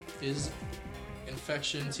is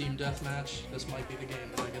Infection Team Deathmatch. This might be the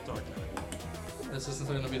game that I get Dark Matter. This isn't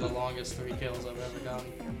going to be the longest 3 kills I've ever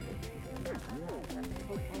gotten.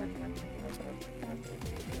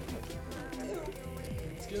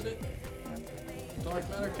 Let's get it. Dark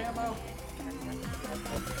Matter camo.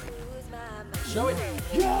 Show it.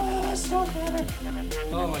 Yes, Dark Matter.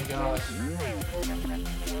 Oh my gosh.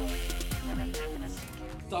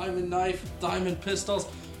 Diamond knife, diamond pistols.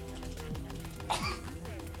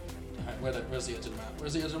 Alright, where's the edge of the map?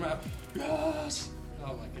 Where's the edge of the map? Yes!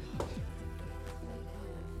 Oh my god.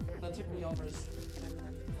 That took me over.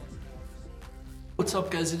 What's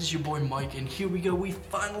up guys, it is your boy Mike, and here we go, we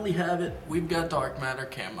finally have it. We've got Dark Matter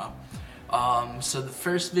camo. So the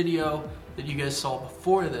first video that you guys saw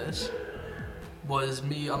before this was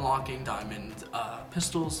me unlocking diamond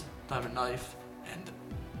pistols, diamond knife, and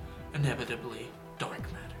inevitably Dark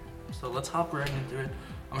Matter. So let's hop right into it.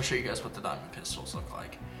 I'm gonna show you guys what the diamond pistols look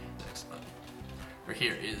like. Or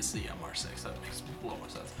here is the MR6, that makes a little more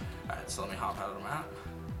sense. Alright, so let me hop out of the map.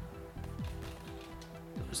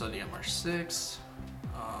 There's the MR6,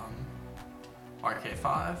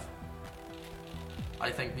 RK5.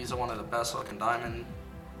 I think these are one of the best looking diamond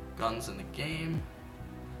guns in the game.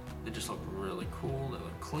 They just look really cool, they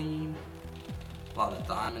look clean. A lot of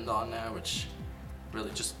diamond on there, which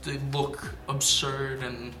really just, they look absurd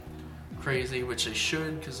and crazy, which they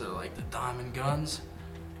should, because they're like the diamond guns.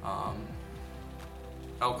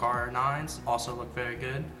 LCAR 9s also look very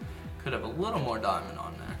good. Could have a little more diamond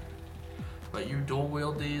on there. But you dual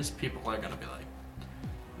wield these, people are gonna be like,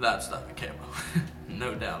 that's diamond camo.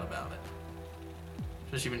 No doubt about it.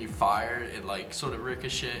 Especially when you fire, it like sort of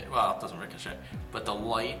ricochet, well, it doesn't ricochet, but the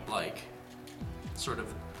light like sort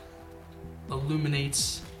of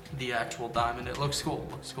illuminates the actual diamond. It looks cool,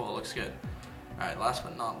 it looks good. Alright, last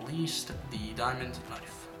but not least, the diamond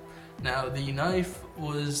knife. Now, the knife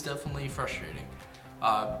was definitely frustrating.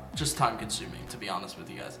 Just time consuming, to be honest with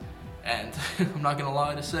you guys. And I'm not gonna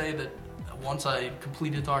lie to say that once I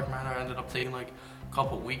completed Dark Matter, I ended up taking like a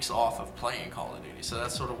couple weeks off of playing Call of Duty. So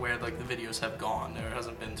that's sort of where like the videos have gone. There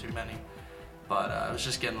hasn't been too many. But I was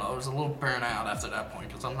a little burnt out after that point,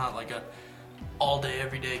 because I'm not like a all day,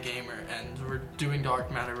 everyday gamer, and doing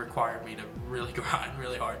Dark Matter required me to really grind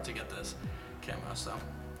really hard to get this camo, so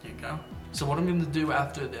here you go. So what I'm gonna do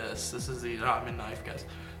after this is the diamond knife, guys,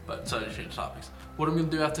 but sorry to change topics. What I'm gonna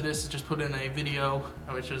do after this is just put in a video,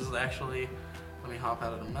 which is actually, let me hop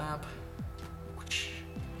out of the map. Let me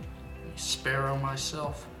sparrow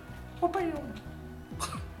myself. Alright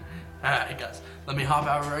guys, let me hop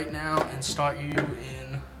out right now and start you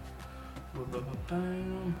in.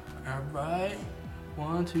 Alright,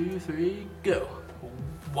 1, 2, 3, go.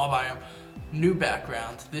 Wabam. New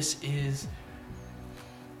background. This is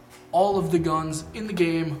all of the guns in the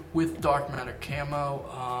game with Dark Matter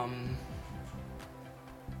camo.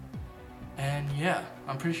 And yeah,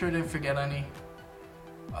 I'm pretty sure I didn't forget any.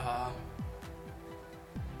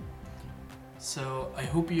 So I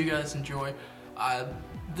hope you guys enjoy.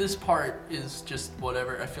 This part is just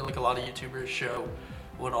whatever. I feel like a lot of YouTubers show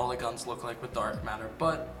what all the guns look like with Dark Matter,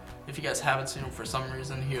 but if you guys haven't seen them for some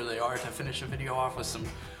reason, here they are to finish the video off with some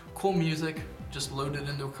cool music, just loaded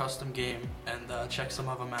into a custom game, and check some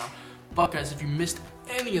of them out. But guys, if you missed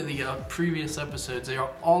any of the previous episodes, they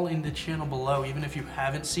are all in the channel below. Even if you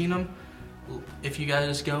haven't seen them, if you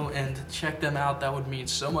guys go and check them out, that would mean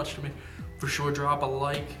so much to me. For sure, drop a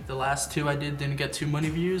like. The last 2 I didn't get too many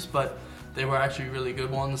views, but they were actually really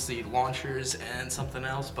good ones, the launchers and something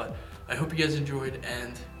else. But I hope you guys enjoyed,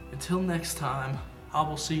 and until next time, I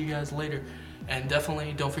will see you guys later. And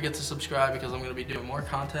definitely don't forget to subscribe, because I'm going to be doing more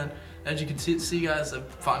content. As you can see guys, I'm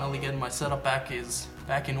finally getting my setup back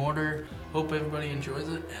in order. Hope everybody enjoys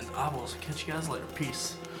it, and I will catch you guys later.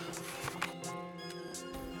 Peace.